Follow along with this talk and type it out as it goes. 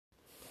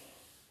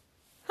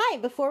Hi,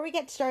 before we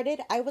get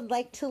started, I would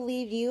like to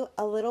leave you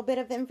a little bit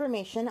of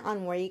information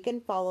on where you can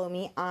follow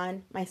me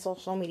on my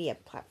social media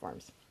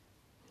platforms.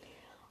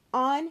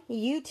 On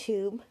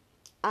YouTube,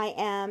 I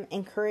am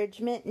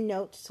Encouragement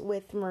Notes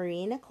with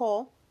Marie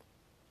Nicole.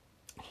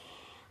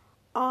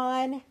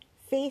 On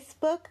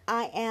Facebook,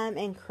 I am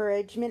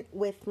Encouragement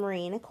with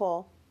Marie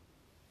Nicole.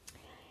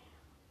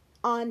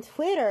 On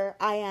Twitter,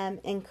 I am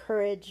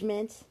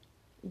Encouragement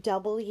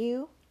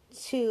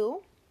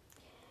W2.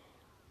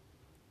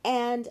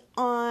 And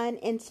on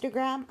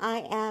Instagram,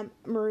 I am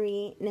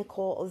Marie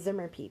Nicole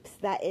Zimmerpeeps.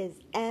 That is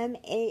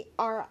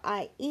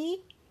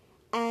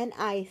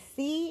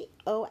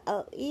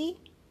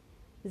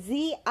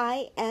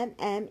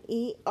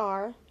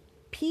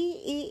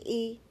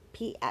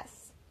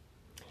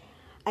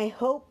I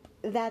hope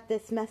that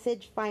this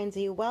message finds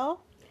you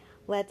well.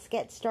 Let's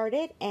get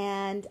started,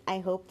 and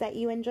I hope that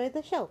you enjoy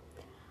the show.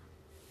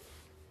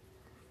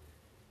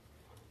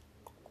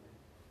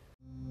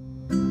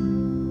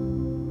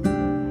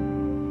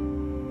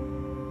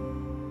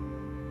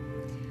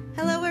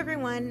 Hello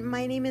everyone,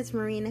 my name is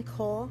Marie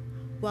Nicole.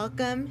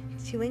 Welcome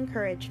to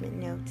Encouragement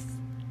Notes.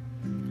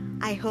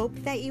 I hope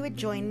that you would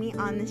join me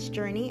on this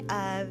journey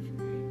of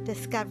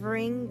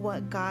discovering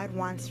what God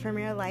wants from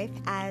your life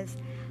as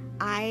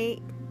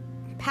I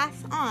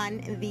pass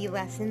on the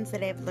lessons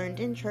that I've learned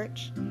in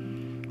church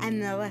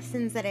and the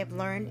lessons that I've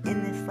learned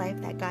in this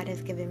life that God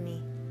has given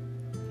me.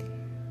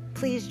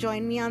 Please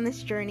join me on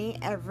this journey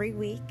every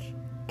week,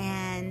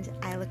 and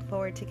I look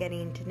forward to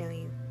getting to know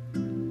you.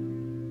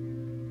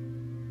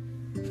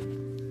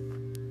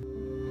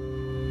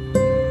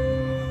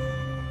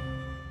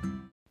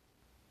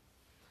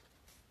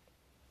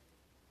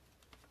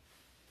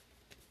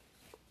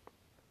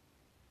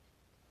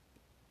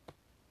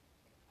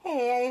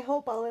 Hey, I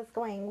hope all is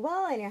going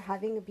well and you're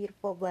having a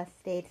beautiful,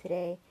 blessed day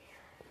today.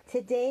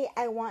 Today,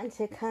 I want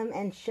to come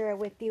and share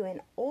with you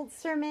an old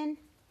sermon.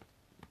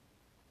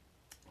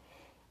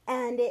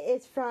 And it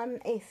is from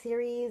a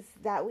series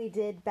that we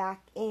did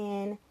back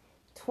in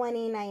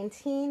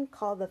 2019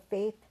 called The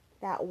Faith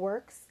That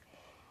Works.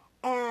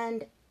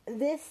 And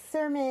this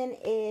sermon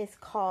is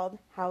called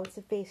How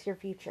to Face Your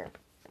Future.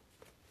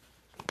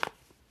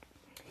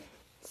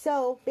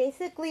 So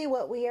basically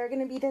what we are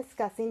going to be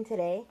discussing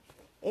today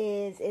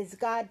is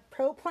God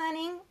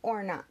pro-planning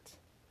or not?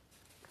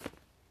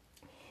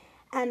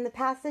 And the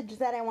passage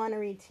that I want to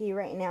read to you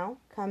right now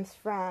comes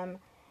from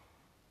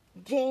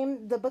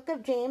James, the book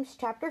of James,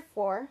 chapter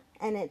 4,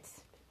 and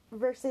it's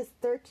verses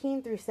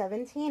 13 through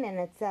 17, and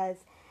it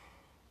says,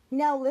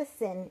 "Now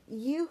listen,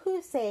 you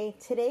who say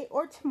today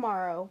or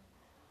tomorrow,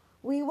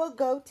 we will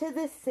go to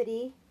this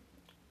city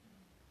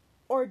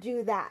or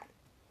do that.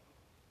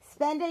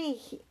 Spend a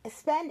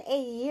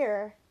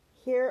year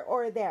here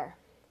or there.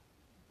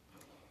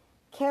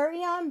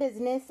 Carry on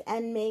business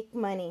and make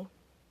money.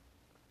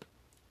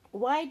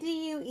 Why do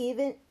you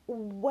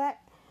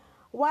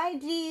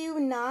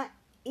not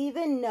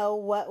even know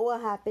what will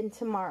happen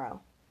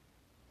tomorrow?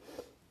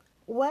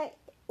 What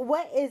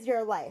is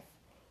your life?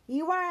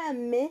 You are a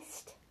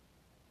mist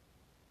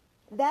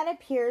that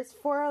appears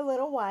for a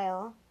little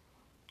while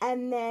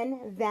and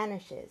then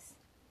vanishes.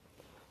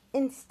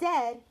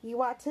 Instead, you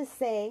ought to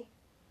say,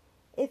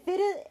 if it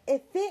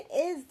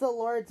is the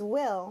Lord's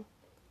will,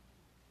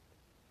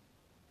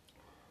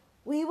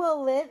 we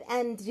will live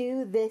and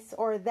do this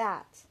or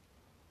that.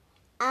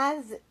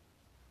 As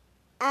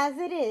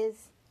it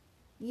is,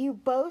 you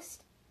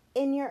boast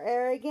in your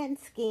arrogant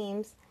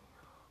schemes.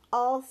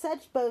 All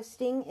such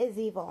boasting is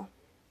evil.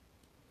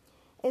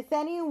 If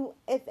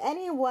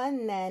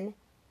anyone then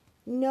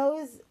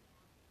knows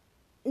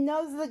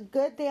the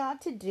good they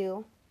ought to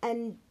do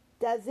and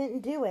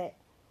doesn't do it,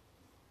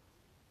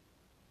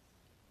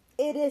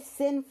 it is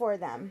sin for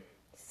them."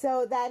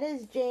 So that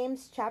is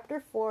James chapter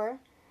 4,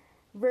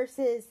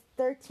 verses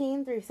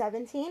 13 through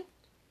 17.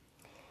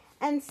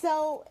 And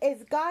so,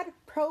 is God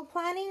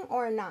pro-planning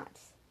or not?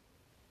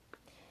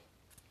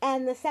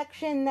 And the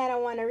section that I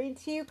want to read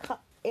to you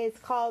is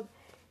called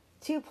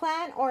To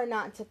Plan or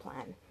Not to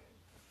Plan.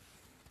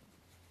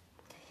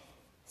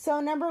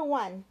 So number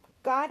 1,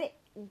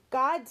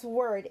 God's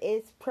word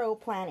is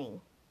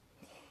pro-planning.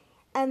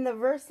 And the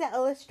verse that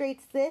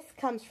illustrates this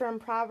comes from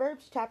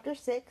Proverbs chapter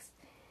 6,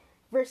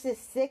 verses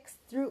 6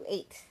 through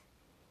 8.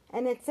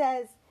 And it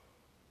says,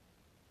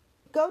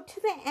 "Go to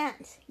the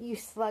ant, you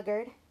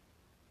sluggard.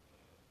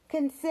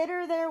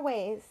 Consider their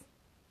ways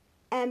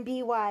and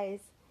be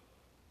wise.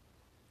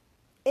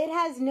 It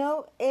has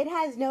no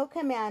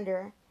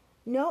commander,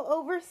 no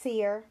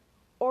overseer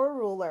or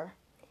ruler.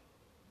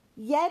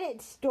 Yet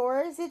it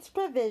stores its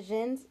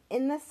provisions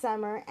in the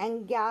summer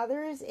and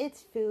gathers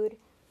its food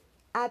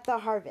at the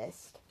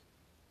harvest."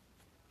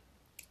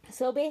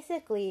 So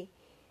basically,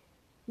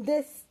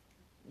 this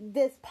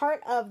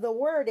part of the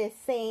word is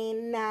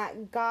saying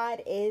that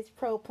God is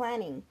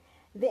pro-planning.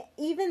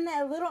 Even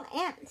that little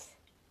ant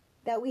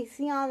that we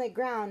see on the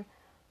ground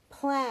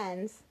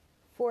plans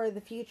for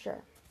the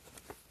future.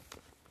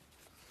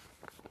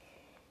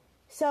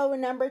 So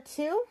number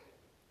 2,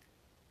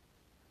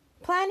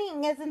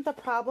 planning isn't the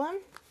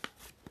problem.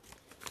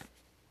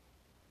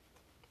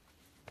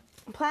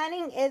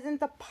 planning isn't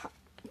the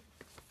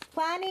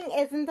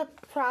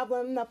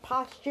problem. The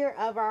posture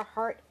of our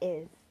heart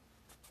is.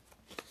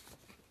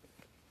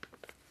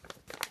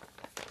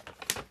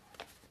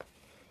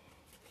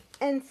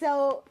 And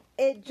so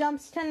it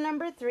jumps to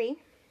number 3.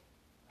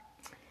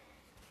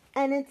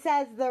 And it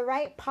says the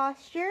right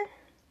posture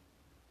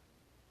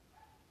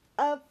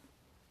of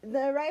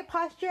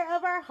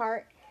our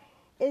heart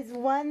is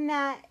one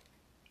that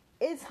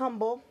is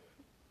humble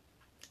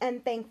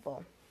and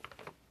thankful.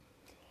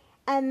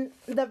 And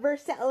the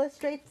verse that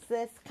illustrates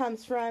this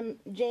comes from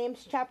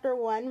James chapter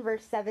 1,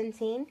 verse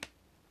 17.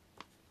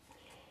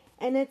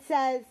 And it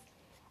says,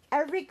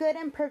 "Every good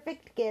and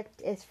perfect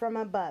gift is from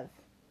above,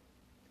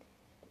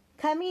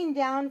 coming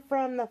down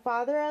from the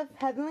Father of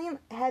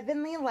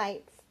heavenly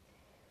lights,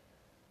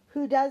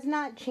 who does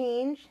not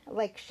change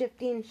like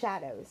shifting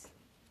shadows."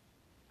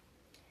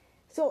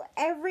 So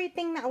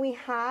everything that we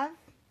have,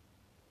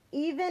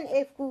 even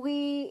if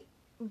we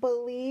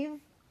believe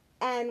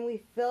and we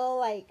feel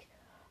like,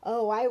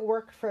 oh, I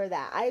worked for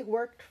that. I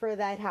worked for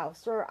that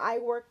house, or I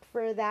worked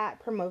for that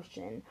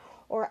promotion,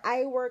 or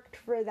I worked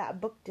for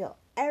that book deal.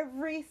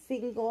 Every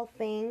single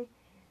thing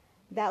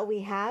that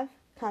we have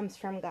comes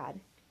from God.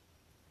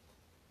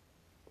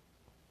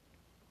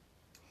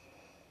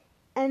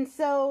 And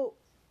so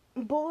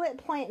bullet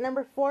point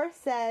number 4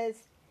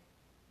 says,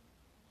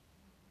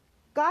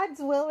 God's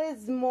will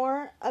is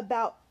more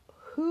about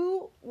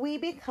who we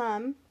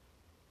become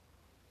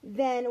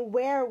than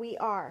where we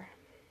are.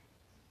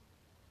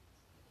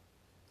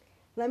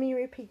 Let me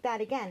repeat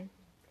that again.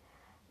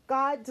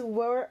 God's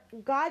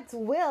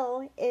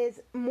will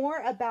is more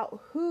about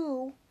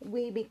who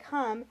we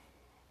become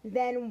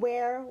than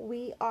where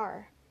we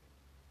are.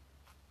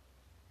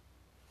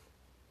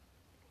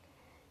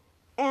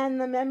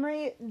 And the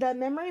memory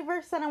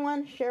verse that I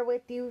want to share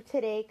with you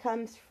today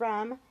comes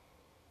from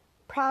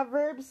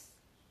Proverbs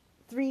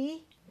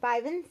 3,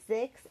 5, and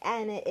 6,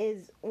 and it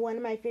is one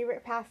of my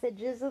favorite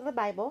passages of the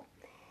Bible.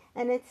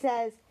 And it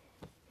says,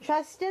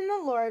 "Trust in the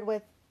Lord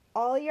with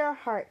all your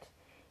heart.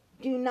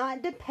 Do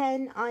not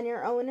depend on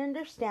your own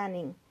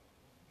understanding.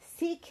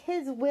 Seek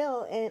His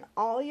will in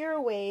all your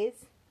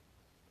ways,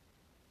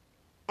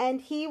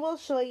 and He will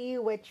show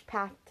you which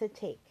path to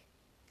take."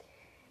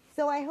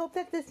 So I hope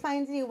that this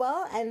finds you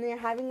well and you're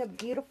having a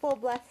beautiful,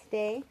 blessed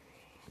day.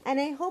 And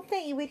I hope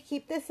that you would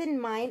keep this in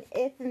mind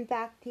if, in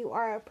fact, you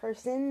are a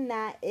person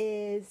that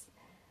is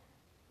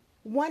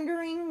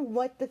wondering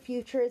what the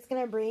future is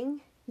going to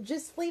bring.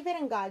 Just leave it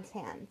in God's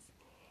hands.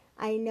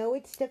 I know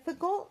it's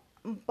difficult,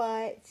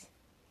 but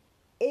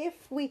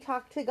if we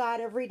talk to God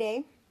every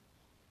day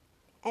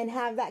and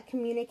have that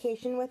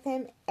communication with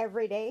Him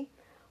every day,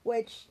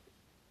 which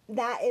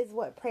that is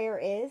what prayer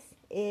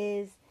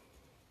is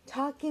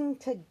talking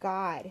to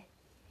God.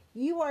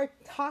 You are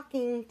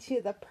talking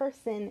to the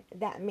person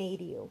that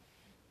made you.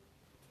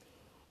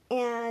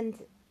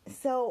 And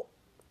so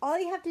all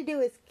you have to do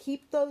is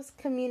keep those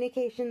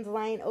communications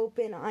line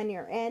open on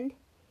your end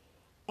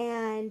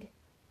and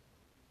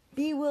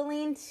be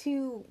willing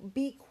to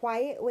be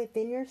quiet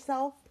within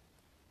yourself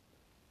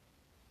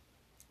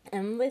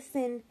and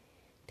listen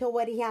to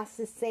what He has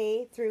to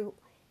say through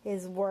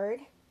His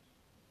Word,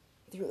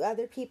 through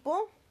other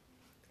people,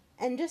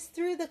 and just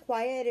through the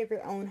quiet of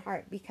your own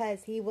heart,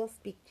 because He will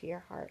speak to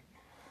your heart.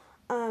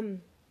 But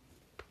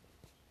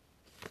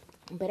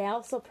I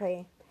also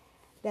pray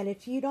that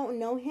if you don't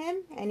know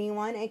Him and you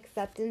want to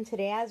accept Him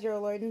today as your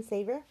Lord and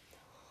Savior,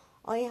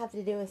 all you have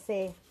to do is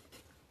say,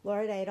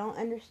 "Lord, I don't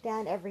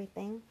understand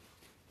everything,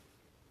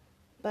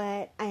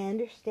 but I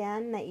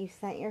understand that you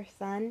sent your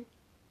Son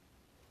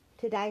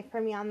to die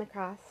for me on the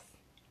cross,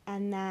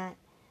 and that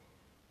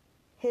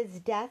His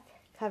death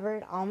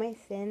covered all my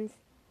sins,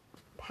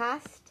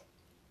 past,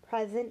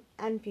 present,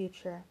 and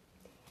future.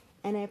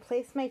 And I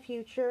place my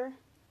future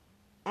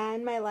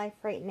and my life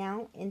right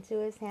now into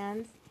His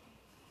hands,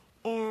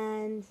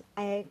 and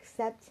I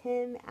accept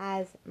Him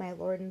as my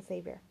Lord and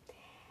Savior."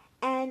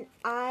 And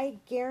I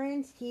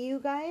guarantee you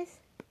guys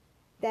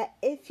that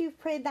if you've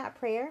prayed that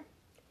prayer,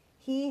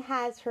 He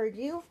has heard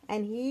you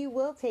and He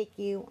will take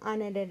you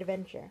on an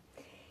adventure.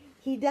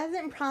 He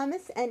doesn't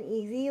promise an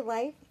easy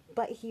life,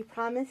 but He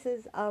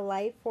promises a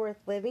life worth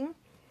living,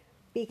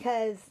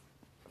 because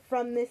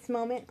from this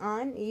moment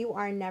on, you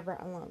are never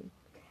alone.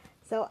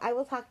 So I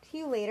will talk to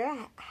you later.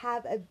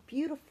 Have a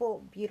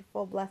beautiful,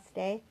 beautiful, blessed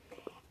day,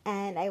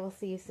 and I will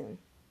see you soon.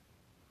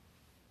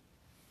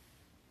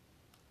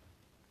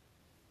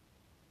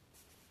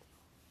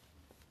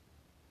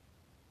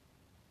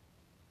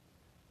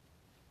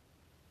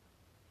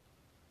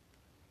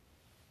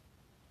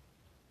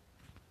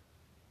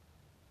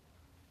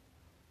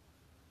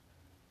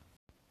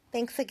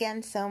 Thanks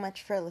again so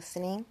much for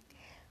listening.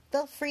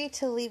 Feel free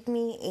to leave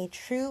me a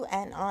true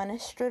and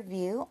honest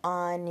review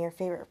on your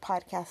favorite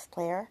podcast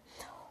player,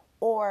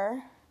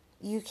 or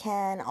you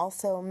can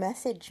also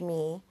message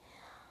me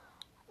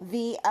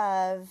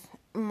via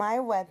my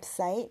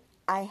website.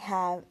 I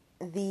have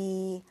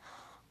the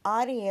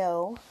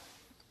audio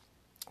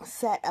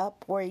set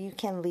up where you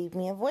can leave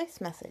me a voice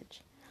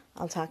message.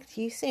 I'll talk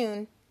to you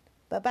soon.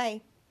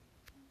 Bye-bye.